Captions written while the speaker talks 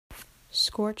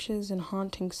Scorches and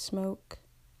haunting smoke,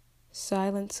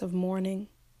 silence of morning,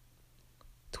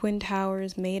 twin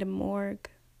towers made a morgue,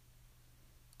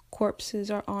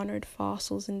 corpses are honored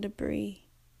fossils and debris,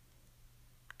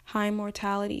 high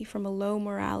mortality from a low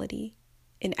morality,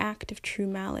 an act of true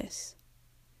malice.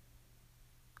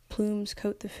 Plumes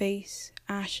coat the face,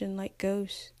 ashen like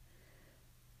ghosts,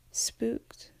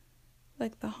 spooked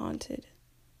like the haunted.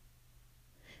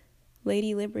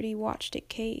 Lady Liberty watched it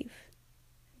cave.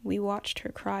 We watched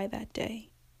her cry that day.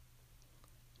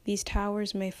 These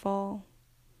towers may fall,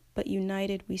 but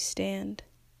united we stand.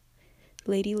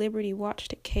 Lady Liberty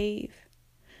watched it cave.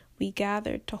 We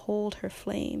gathered to hold her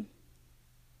flame.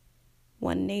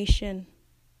 One nation,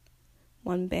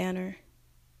 one banner,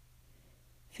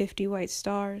 50 white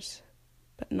stars,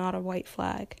 but not a white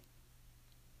flag.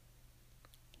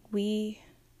 We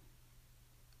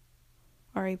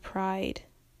are a pride.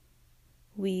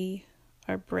 We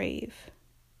are brave.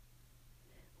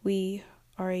 We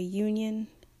are a union.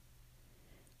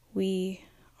 We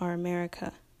are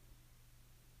America.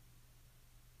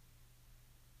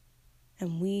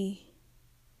 And we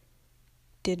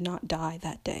did not die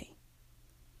that day.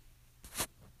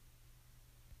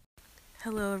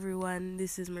 Hello everyone,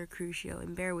 this is Mercutio,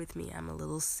 and bear with me, I'm a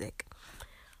little sick.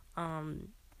 I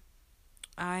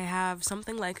have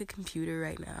something like a computer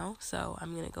right now, so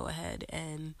I'm gonna go ahead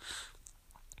and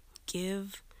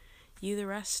give you the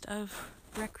rest of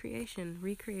recreation,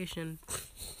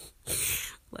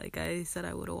 like I said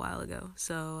I would a while ago.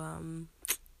 So,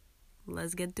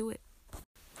 let's get to it.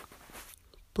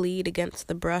 Bleed against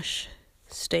the brush,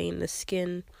 stain the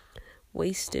skin,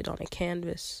 wasted on a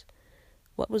canvas.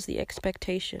 What was the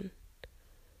expectation?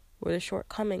 Were the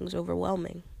shortcomings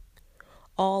overwhelming?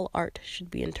 All art should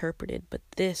be interpreted, but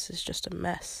this is just a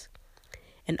mess.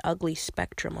 An ugly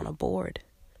spectrum on a board.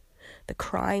 The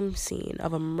crime scene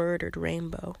of a murdered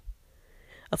rainbow.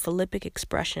 A philippic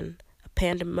expression, a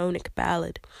pandemonic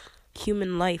ballad,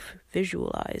 human life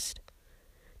visualized.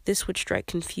 This would strike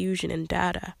confusion in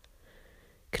data,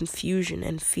 confusion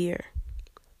and fear.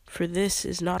 For this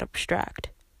is not abstract.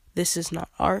 This is not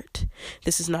art.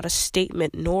 This is not a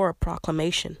statement nor a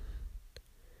proclamation.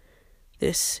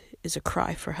 This is a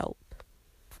cry for help.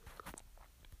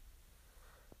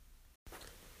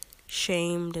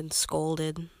 Shamed and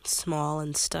scolded, small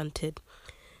and stunted,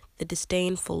 the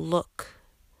disdainful look,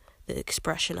 the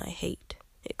expression I hate,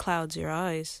 it clouds your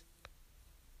eyes.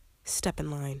 Step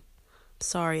in line.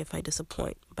 Sorry if I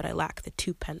disappoint, but I lack the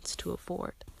 2 pence to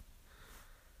afford.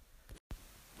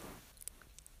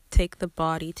 Take the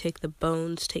body, take the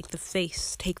bones, take the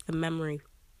face, take the memory,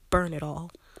 burn it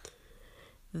all.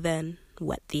 Then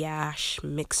wet the ash,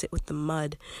 mix it with the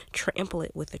mud, trample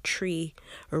it with a tree,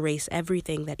 erase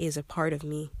everything that is a part of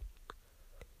me.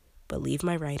 But leave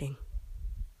my writing.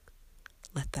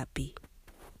 Let that be.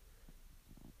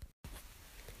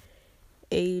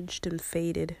 Aged and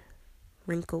faded,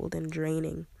 wrinkled and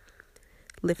draining,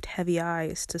 lift heavy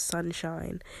eyes to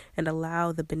sunshine and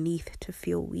allow the beneath to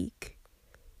feel weak.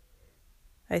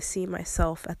 I see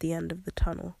myself at the end of the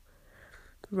tunnel,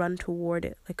 run toward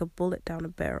it like a bullet down a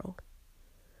barrel.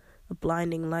 A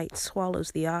blinding light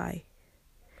swallows the eye.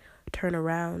 Turn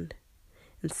around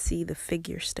and see the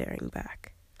figure staring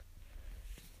back.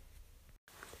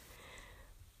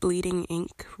 Bleeding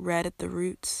ink, red at the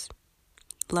roots,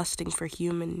 lusting for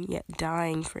human, yet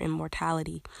dying for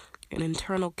immortality, an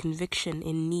internal conviction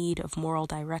in need of moral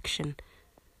direction.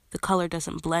 The color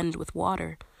doesn't blend with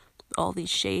water. All these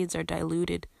shades are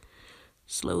diluted,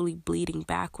 slowly bleeding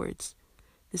backwards.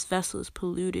 This vessel is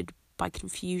polluted by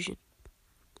confusion.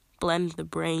 Blend the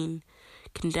brain,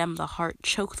 condemn the heart,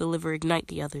 choke the liver, ignite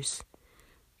the others.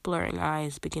 Blurring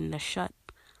eyes begin to shut.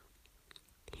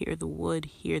 Hear the wood,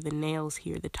 hear the nails,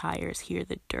 hear the tires, hear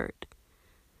the dirt.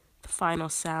 The final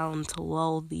sound to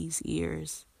lull these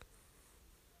ears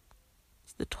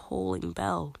is the tolling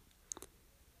bell,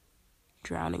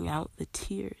 drowning out the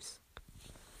tears.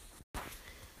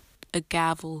 A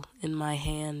gavel in my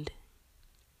hand,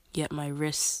 yet my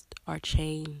wrists are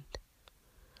chained.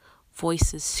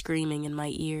 Voices screaming in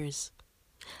my ears,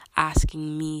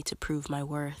 asking me to prove my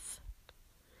worth.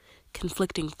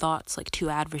 Conflicting thoughts like 2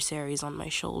 adversaries on my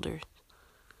shoulder.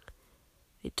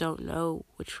 I don't know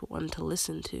which one to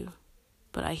listen to,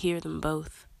 but I hear them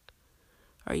both.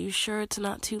 Are you sure it's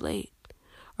not too late?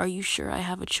 Are you sure I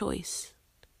have a choice?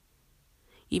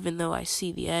 Even though I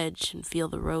see the edge and feel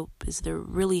the rope, is there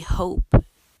really hope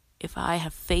if I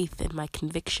have faith in my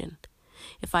conviction,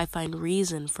 if I find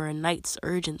reason for a night's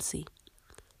urgency?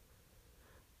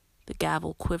 The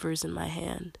gavel quivers in my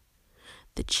hand.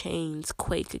 The chains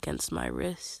quake against my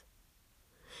wrist.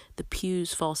 The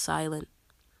pews fall silent.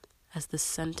 as the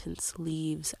sentence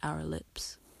leaves our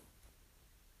lips.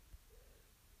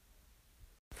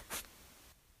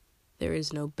 There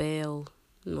is no bail,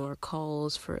 nor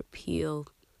calls for appeal.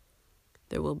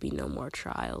 There will be no more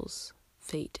trials.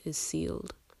 Fate is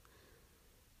sealed.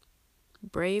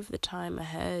 Brave the time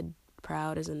ahead,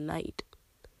 proud as a knight.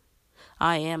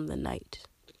 I am the knight.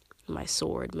 My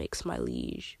sword makes my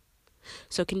liege.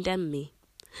 So condemn me.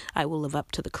 I will live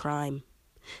up to the crime.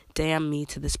 Damn me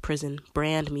to this prison.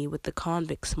 Brand me with the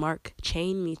convict's mark.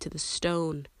 Chain me to the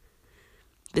stone.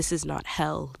 This is not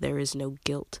hell. There is no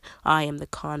guilt. I am the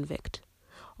convict.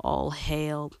 All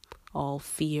hail, all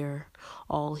fear,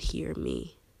 all hear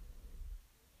me.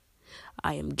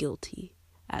 I am guilty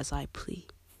as I plea.